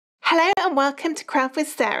Hello and welcome to Craft with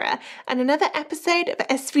Sarah and another episode of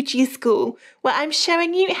SVG School, where I'm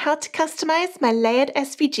showing you how to customize my layered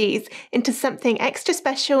SVGs into something extra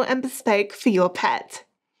special and bespoke for your pet.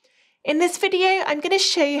 In this video, I'm going to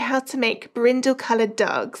show you how to make brindle coloured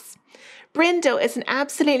dogs. Brindle is an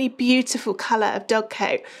absolutely beautiful colour of dog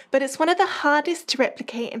coat, but it's one of the hardest to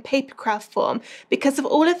replicate in paper craft form because of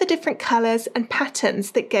all of the different colours and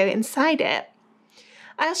patterns that go inside it.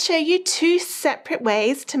 I'll show you two separate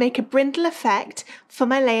ways to make a brindle effect for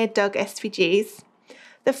my layered dog SVGs.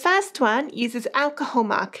 The first one uses alcohol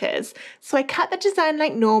markers, so I cut the design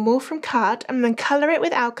like normal from card and then colour it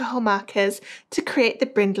with alcohol markers to create the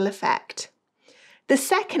brindle effect. The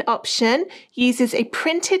second option uses a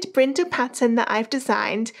printed brindle pattern that I've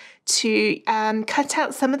designed to cut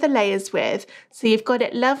out some of the layers with, so you've got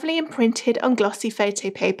it lovely and printed on glossy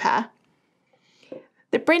photo paper.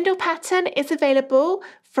 The brindle pattern is available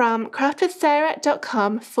from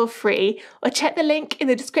craftwithsarah.com for free, or check the link in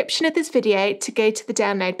the description of this video to go to the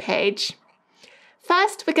download page.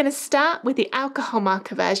 First, we're going to start with the alcohol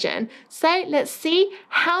marker version. So let's see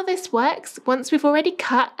how this works once we've already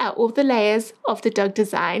cut out all the layers of the dog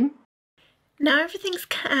design. Now everything's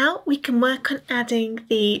cut out, we can work on adding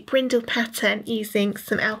the brindle pattern using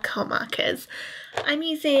some alcohol markers. I'm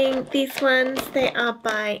using these ones, they are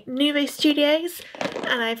by Nuvo Studios,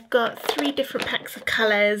 and I've got 3 different packs of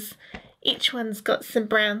colours. Each one's got some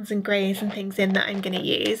browns and greys and things in that I'm going to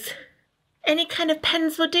use. Any kind of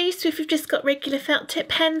pens will do, so if you've just got regular felt tip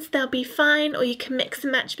pens, they'll be fine, or you can mix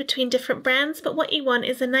and match between different brands, but what you want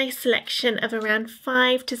is a nice selection of around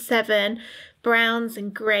 5 to 7 browns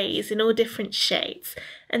and greys in all different shades.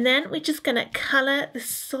 And then we're just going to colour the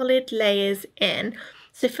solid layers in.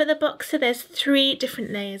 So for the boxer, there's 3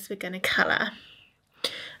 different layers we're going to colour.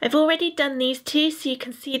 I've already done these 2, so you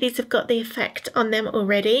can see these have got the effect on them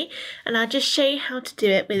already, and I'll just show you how to do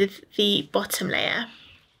it with the bottom layer.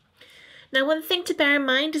 Now, one thing to bear in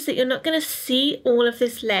mind is that you're not going to see all of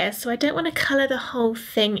this layer, so I don't want to colour the whole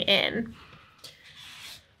thing in.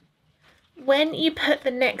 When you put the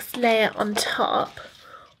next layer on top,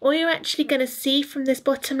 all you're actually going to see from this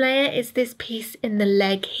bottom layer is this piece in the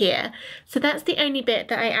leg here. So that's the only bit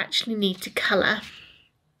that I actually need to colour.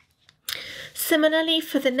 Similarly,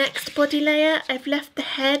 for the next body layer, I've left the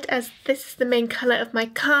head as this is the main colour of my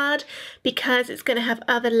card because it's going to have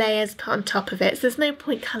other layers put on top of it. So there's no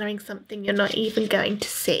point colouring something you're not even going to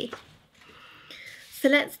see. So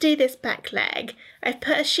let's do this back leg. I've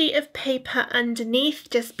put a sheet of paper underneath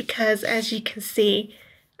just because, as you can see,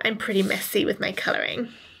 I'm pretty messy with my colouring.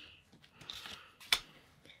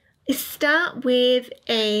 I start with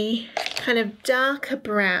a kind of darker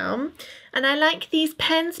brown, and I like these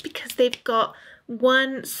pens because they've got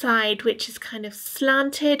one side which is kind of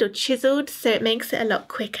slanted or chiselled, so it makes it a lot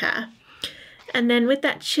quicker. And then with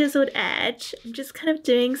that chiselled edge, I'm just kind of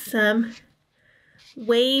doing some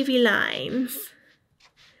wavy lines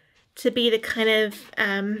to be the kind of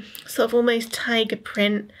sort of almost tiger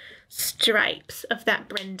print stripes of that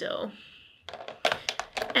brindle.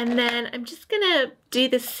 And then I'm just going to do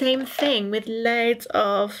the same thing with loads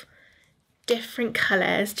of different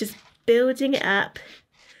colours, just building it up,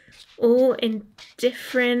 all in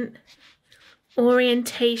different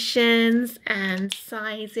orientations and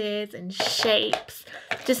sizes and shapes.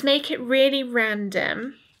 Just make it really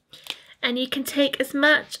random. And you can take as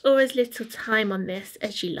much or as little time on this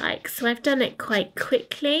as you like. So I've done it quite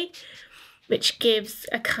quickly, which gives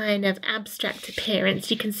a kind of abstract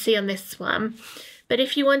appearance you can see on this one. But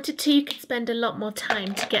if you wanted to, you could spend a lot more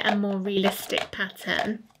time to get a more realistic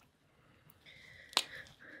pattern.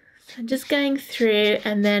 So I'm just going through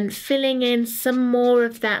and then filling in some more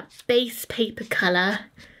of that base paper colour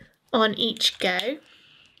on each go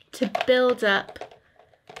to build up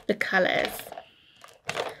the colours.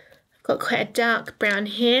 Got quite a dark brown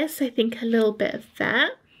here, so I think a little bit of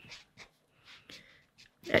that.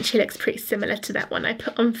 Actually looks pretty similar to that one I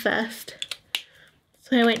put on first,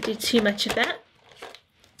 so I won't do too much of that.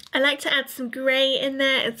 I like to add some grey in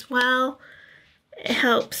there as well. It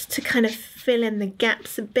helps to kind of fill in the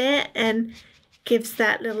gaps a bit and gives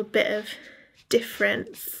that little bit of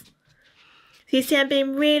difference. So you see I'm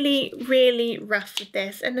being really, really rough with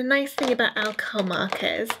this, and the nice thing about alcohol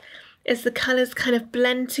markers is the colours kind of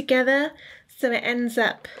blend together, so it ends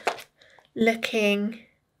up looking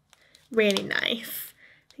really nice.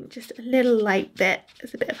 I think just a little light bit,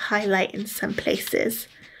 there's a bit of highlight in some places.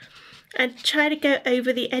 And try to go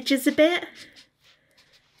over the edges a bit,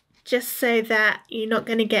 just so that you're not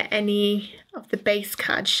going to get any of the base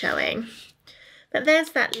card showing. But there's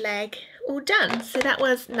that leg all done, so that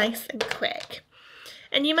was nice and quick.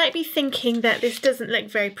 And you might be thinking that this doesn't look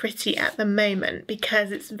very pretty at the moment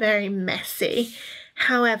because it's very messy.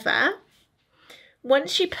 However,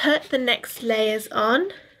 once you put the next layers on,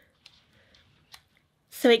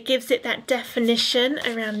 so it gives it that definition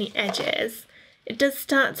around the edges, it does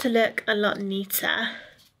start to look a lot neater.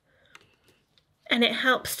 And it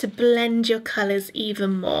helps to blend your colours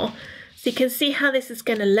even more. So you can see how this is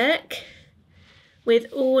going to look with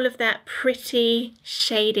all of that pretty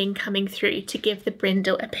shading coming through to give the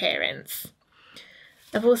brindle appearance.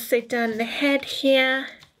 I've also done the head here.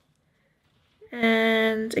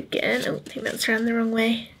 And again, oh, I think that's around the wrong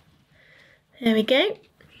way. There we go.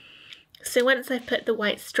 So once I've put the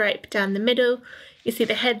white stripe down the middle, you see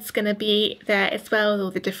the head's going to be there as well with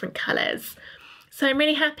all the different colours. So I'm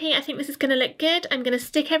really happy. I think this is going to look good. I'm going to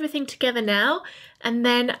stick everything together now, and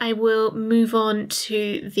then I will move on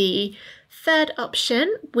to the third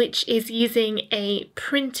option, which is using a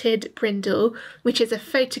printed brindle, which is a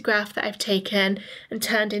photograph that I've taken and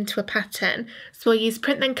turned into a pattern. So I'll use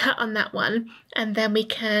print then cut on that one, and then we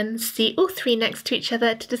can see all three next to each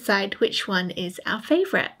other to decide which one is our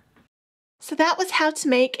favourite. So that was how to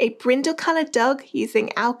make a brindle coloured dog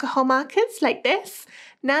using alcohol markers like this.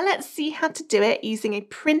 Now let's see how to do it using a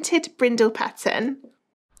printed brindle pattern.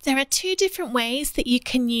 There are two different ways that you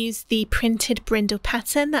can use the printed brindle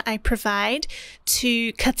pattern that I provide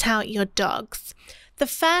to cut out your dogs. The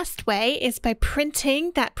first way is by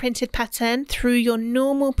printing that printed pattern through your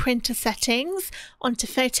normal printer settings onto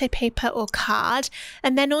photo paper or card,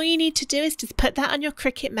 and then all you need to do is just put that on your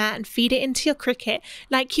Cricut mat and feed it into your Cricut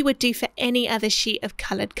like you would do for any other sheet of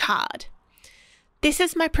coloured card. This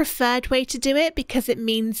is my preferred way to do it because it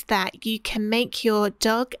means that you can make your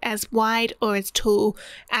dog as wide or as tall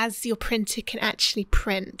as your printer can actually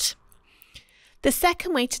print. The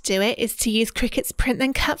second way to do it is to use Cricut's print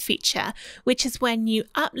then cut feature, which is when you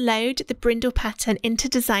upload the brindle pattern into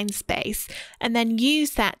Design Space and then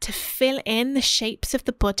use that to fill in the shapes of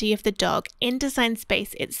the body of the dog in Design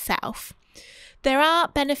Space itself. There are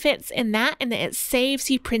benefits in that it saves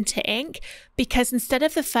you printer ink, because instead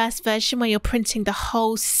of the first version where you're printing the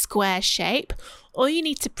whole square shape, all you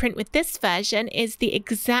need to print with this version is the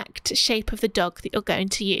exact shape of the dog that you're going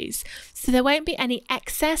to use. So there won't be any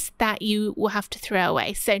excess that you will have to throw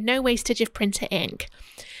away, so no wastage of printer ink.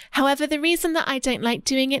 However, the reason that I don't like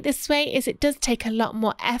doing it this way is it does take a lot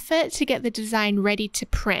more effort to get the design ready to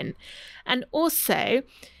print. And also,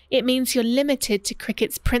 it means you're limited to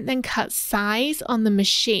Cricut's print then cut size on the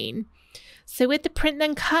machine. So with the print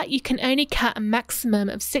then cut, you can only cut a maximum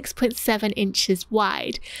of 6.7 inches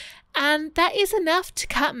wide. And that is enough to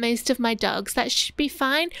cut most of my dogs. That should be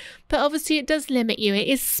fine, but obviously it does limit you. It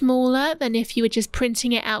is smaller than if you were just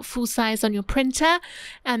printing it out full size on your printer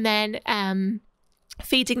and then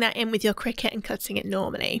feeding that in with your Cricut and cutting it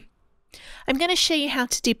normally. I'm going to show you how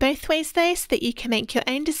to do both ways though, so that you can make your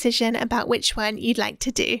own decision about which one you'd like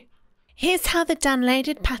to do. Here's how the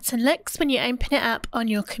downloaded pattern looks when you open it up on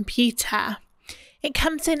your computer. It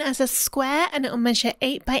comes in as a square and it will measure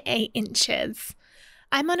 8 by 8 inches.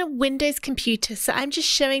 I'm on a Windows computer, so I'm just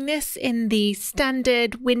showing this in the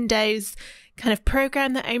standard Windows kind of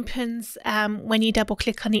program that opens when you double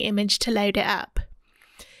click on the image to load it up.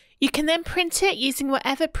 You can then print it using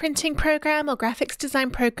whatever printing program or graphics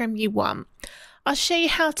design program you want. I'll show you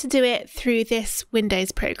how to do it through this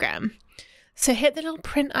Windows program. So hit the little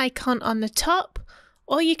print icon on the top,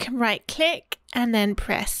 or you can right click and then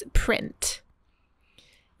press print.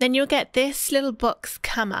 Then you'll get this little box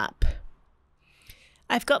come up.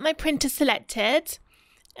 I've got my printer selected,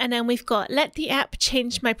 and then we've got let the app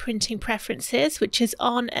change my printing preferences, which is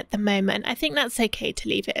on at the moment. I think that's okay to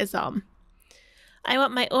leave it as on. I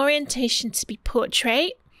want my orientation to be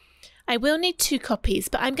portrait. I will need 2 copies,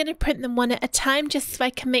 but I'm going to print them one at a time just so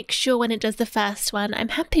I can make sure when it does the first one, I'm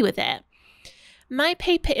happy with it. My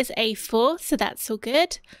paper is A4, so that's all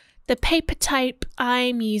good. The paper type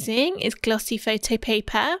I'm using is glossy photo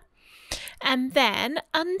paper. And then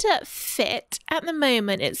under fit, at the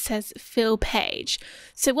moment it says fill page.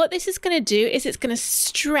 So what this is going to do is it's going to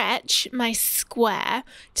stretch my square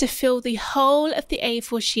to fill the whole of the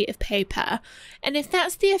A4 sheet of paper. And if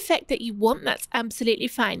that's the effect that you want, that's absolutely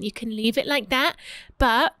fine. You can leave it like that.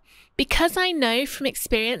 But because I know from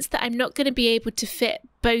experience that I'm not going to be able to fit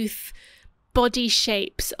both body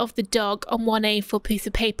shapes of the dog on one A4 piece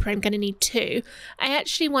of paper, I'm going to need 2. I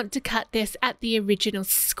actually want to cut this at the original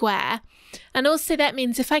square. And also that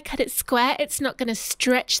means if I cut it square, it's not going to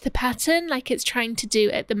stretch the pattern like it's trying to do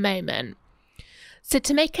at the moment. So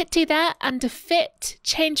to make it do that, under fit,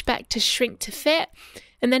 change back to shrink to fit,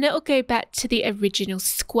 and then it'll go back to the original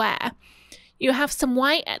square. You'll have some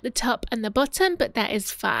white at the top and the bottom, but that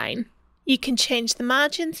is fine. You can change the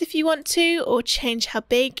margins if you want to, or change how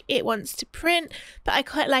big it wants to print, but I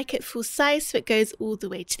quite like it full size so it goes all the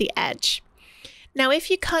way to the edge. Now, if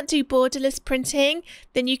you can't do borderless printing,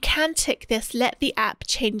 then you can tick this, let the app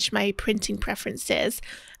change my printing preferences.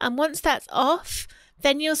 And once that's off,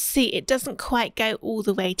 then you'll see it doesn't quite go all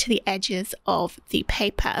the way to the edges of the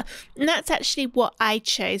paper. And that's actually what I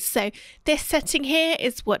chose. So this setting here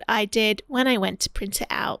is what I did when I went to print it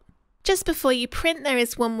out. Just before you print, there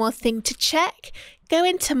is one more thing to check. Go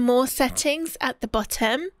into more settings at the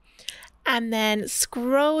bottom and then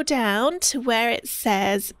scroll down to where it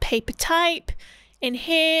says paper type. In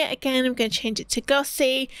here, again, I'm going to change it to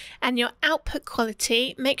glossy, and your output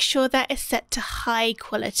quality, make sure that is set to high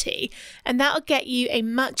quality, and that'll get you a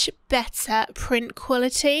much better print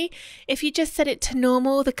quality. If you just set it to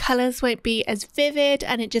normal, the colors won't be as vivid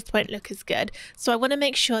and it just won't look as good. So I want to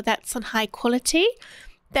make sure that's on high quality.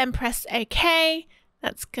 Then press OK.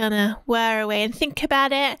 That's gonna wear away and think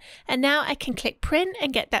about it. And now I can click print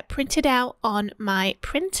and get that printed out on my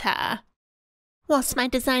printer. Whilst my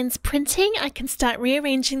design's printing, I can start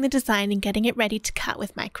rearranging the design and getting it ready to cut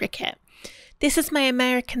with my Cricut. This is my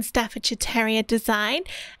American Staffordshire Terrier design,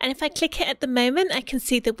 and if I click it at the moment, I can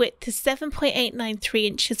see the width is 7.893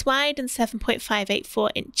 inches wide and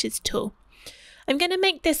 7.584 inches tall. I'm going to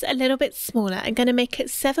make this a little bit smaller. I'm going to make it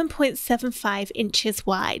 7.75 inches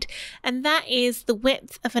wide, and that is the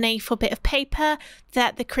width of an A4 bit of paper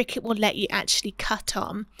that the Cricut will let you actually cut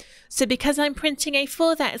on. So because I'm printing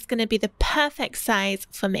A4, that is going to be the perfect size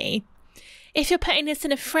for me. If you're putting this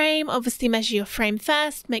in a frame, obviously measure your frame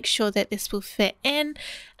first, make sure that this will fit in,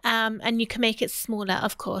 and you can make it smaller,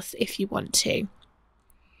 of course, if you want to.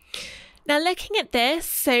 Now looking at this,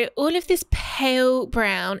 so all of this pale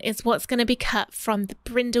brown is what's going to be cut from the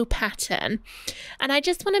Brindle pattern. And I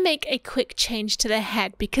just want to make a quick change to the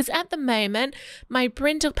head, because at the moment my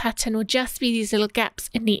Brindle pattern will just be these little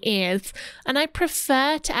gaps in the ears. And I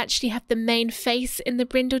prefer to actually have the main face in the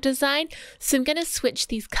Brindle design, so I'm going to switch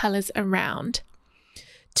these colours around.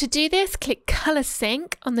 To do this, click Colour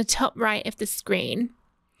Sync on the top right of the screen.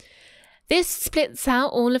 This splits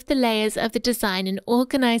out all of the layers of the design and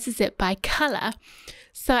organizes it by color.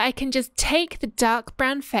 So I can just take the dark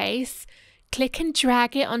brown face, click and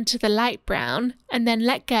drag it onto the light brown, and then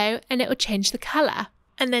let go and it will change the color.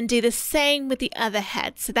 And then do the same with the other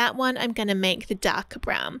head. So that one I'm going to make the darker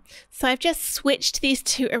brown. So I've just switched these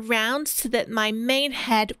two around so that my main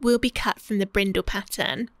head will be cut from the Brindle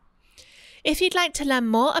pattern. If you'd like to learn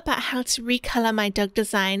more about how to recolor my dog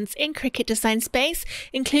designs in Cricut Design Space,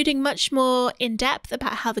 including much more in depth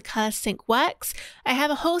about how the color sync works, I have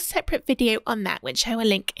a whole separate video on that, which I will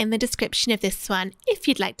link in the description of this one if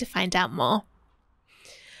you'd like to find out more.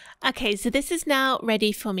 Okay, so this is now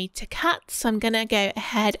ready for me to cut, so I'm going to go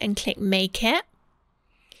ahead and click Make It.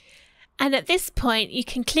 And at this point, you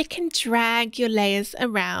can click and drag your layers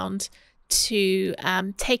around to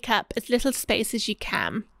take up as little space as you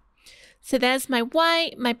can. So there's my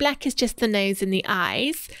white, my black is just the nose and the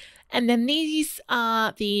eyes, and then these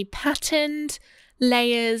are the patterned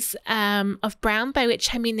layers of brown, by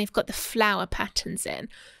which I mean they've got the flower patterns in.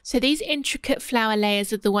 So these intricate flower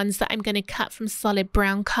layers are the ones that I'm going to cut from solid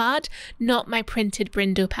brown card, not my printed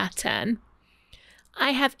Brindle pattern.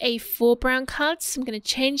 I have A4 brown cards, so I'm going to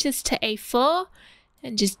change this to A4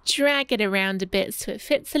 and just drag it around a bit so it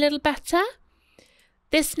fits a little better.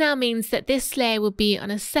 This now means that this layer will be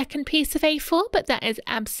on a second piece of A4, but that is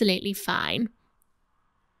absolutely fine.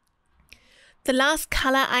 The last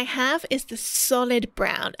colour I have is the solid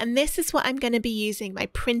brown, and this is what I'm going to be using my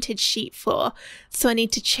printed sheet for. So I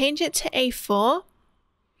need to change it to A4,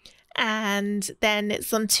 and then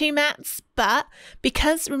it's on 2 mats, but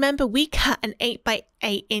because remember we cut an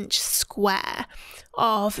 8x8 inch square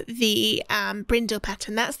of the Brindle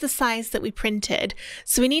pattern, that's the size that we printed,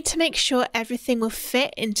 so we need to make sure everything will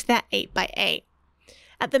fit into that 8x8.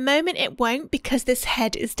 At the moment it won't, because this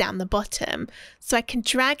head is down the bottom, so I can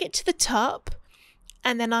drag it to the top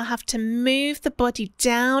and then I'll have to move the body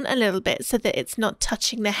down a little bit so that it's not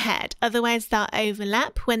touching the head, otherwise they'll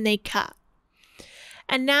overlap when they cut.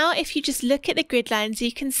 And now if you just look at the grid lines,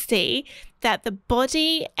 you can see that the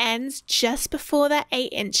body ends just before that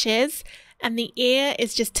 8 inches and the ear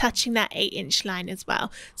is just touching that 8-inch line as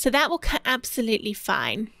well. So that will cut absolutely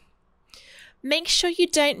fine. Make sure you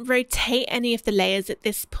don't rotate any of the layers at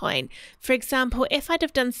this point. For example, if I'd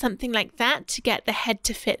have done something like that to get the head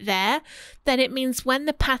to fit there, then it means when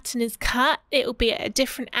the pattern is cut, it will be at a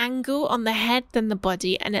different angle on the head than the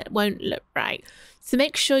body and it won't look right. So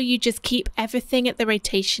make sure you just keep everything at the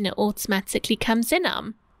rotation it automatically comes in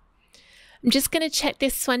on. I'm just going to check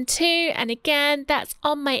this one too, and again that's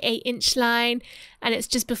on my 8-inch line and it's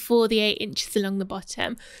just before the 8 inches along the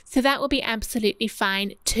bottom, so that will be absolutely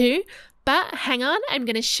fine too. But hang on, I'm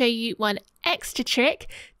going to show you one extra trick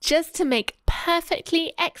just to make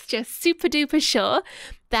perfectly extra super duper sure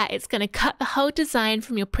that it's going to cut the whole design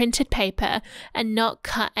from your printed paper and not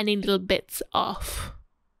cut any little bits off.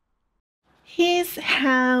 Here's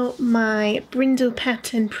how my Brindle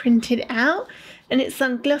pattern printed out, and it's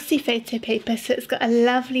on glossy photo paper, so it's got a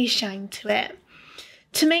lovely shine to it.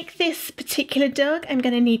 To make this particular dog, I'm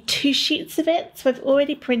going to need 2 sheets of it, so I've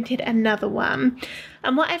already printed another one.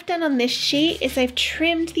 And what I've done on this sheet is I've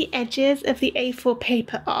trimmed the edges of the A4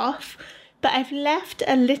 paper off, but I've left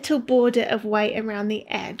a little border of white around the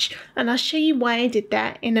edge, and I'll show you why I did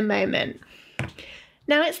that in a moment.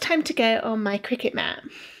 Now it's time to go on my Cricut mat.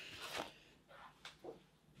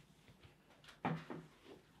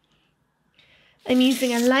 I'm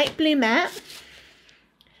using a light blue mat.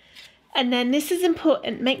 And then this is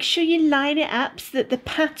important, make sure you line it up so that the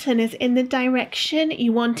pattern is in the direction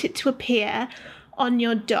you want it to appear on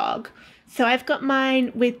your dog. So I've got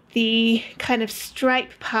mine with the kind of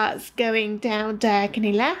stripe parts going down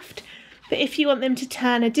diagonally left, but if you want them to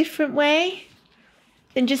turn a different way,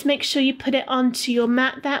 then just make sure you put it onto your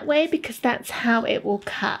mat that way, because that's how it will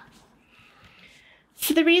cut.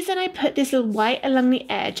 So the reason I put this little white along the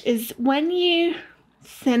edge is when you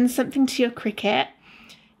send something to your Cricut,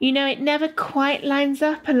 you know, it never quite lines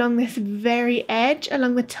up along this very edge,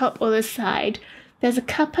 along the top or the side. There's a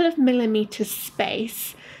couple of millimeters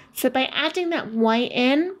space. So by adding that white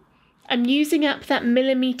in, I'm using up that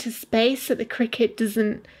millimeter space that the Cricut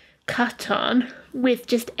doesn't cut on with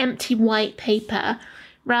just empty white paper,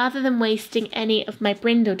 rather than wasting any of my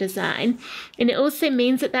Brindle design. And it also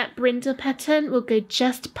means that that Brindle pattern will go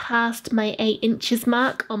just past my 8 inches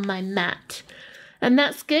mark on my mat. And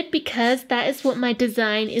that's good because that is what my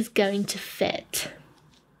design is going to fit.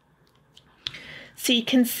 So you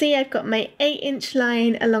can see I've got my 8-inch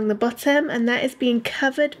line along the bottom, and that is being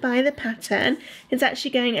covered by the pattern. It's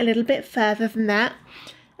actually going a little bit further than that.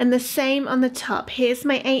 And the same on the top. Here's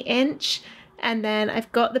my 8-inch, and then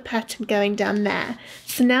I've got the pattern going down there.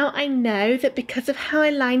 So now I know that because of how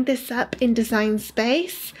I lined this up in Design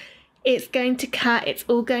Space, it's going to cut, it's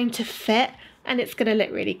all going to fit, and it's going to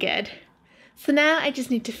look really good. So now I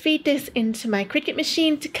just need to feed this into my Cricut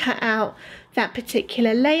machine to cut out that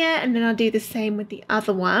particular layer, and then I'll do the same with the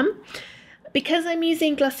other one. Because I'm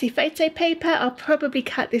using glossy photo paper, I'll probably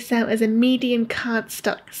cut this out as a medium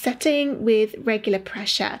cardstock setting with regular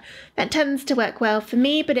pressure. That tends to work well for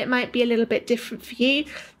me, but it might be a little bit different for you,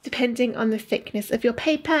 depending on the thickness of your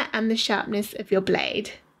paper and the sharpness of your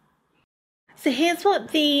blade. So here's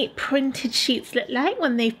what the printed sheets look like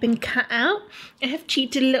when they've been cut out. I have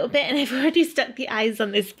cheated a little bit and I've already stuck the eyes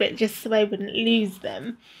on this bit just so I wouldn't lose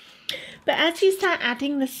them. But as you start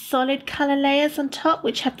adding the solid colour layers on top,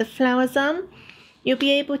 which have the flowers on, you'll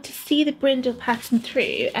be able to see the Brindle pattern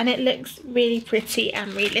through, and it looks really pretty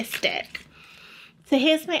and realistic. So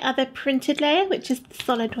here's my other printed layer, which is the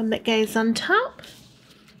solid one that goes on top.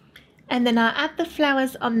 And then I'll add the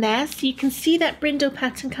flowers on there so you can see that Brindle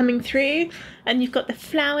pattern coming through, and you've got the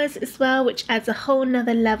flowers as well, which adds a whole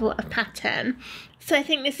nother level of pattern. So I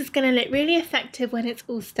think this is going to look really effective when it's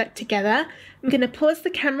all stuck together. I'm going to pause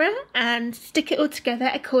the camera and stick it all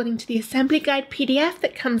together according to the assembly guide PDF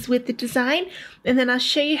that comes with the design, and then I'll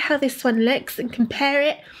show you how this one looks and compare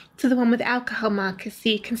it to the one with alcohol markers so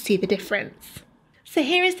you can see the difference. So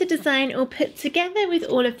here is the design all put together with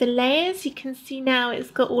all of the layers. You can see now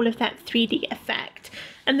it's got all of that 3D effect,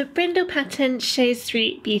 and the Brindle pattern shows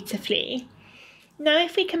through beautifully. Now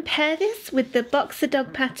if we compare this with the boxer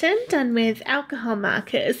dog pattern done with alcohol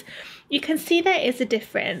markers, you can see there is a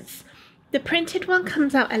difference. The printed one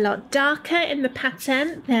comes out a lot darker in the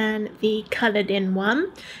pattern than the coloured in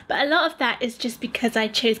one, but a lot of that is just because I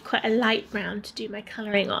chose quite a light brown to do my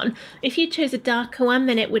colouring on. If you chose a darker one,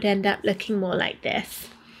 then it would end up looking more like this.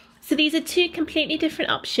 So these are two completely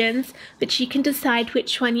different options, but you can decide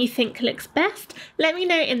which one you think looks best. Let me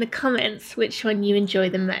know in the comments which one you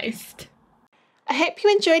enjoy the most. I hope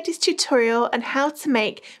you enjoyed this tutorial on how to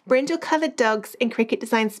make Brindle coloured dogs in Cricut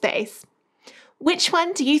Design Space. Which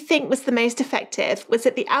one do you think was the most effective? Was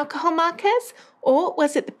it the alcohol markers or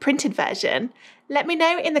was it the printed version? Let me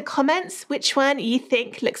know in the comments which one you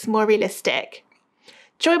think looks more realistic.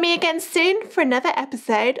 Join me again soon for another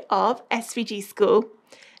episode of SVG School.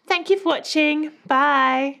 Thank you for watching.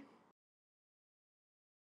 Bye.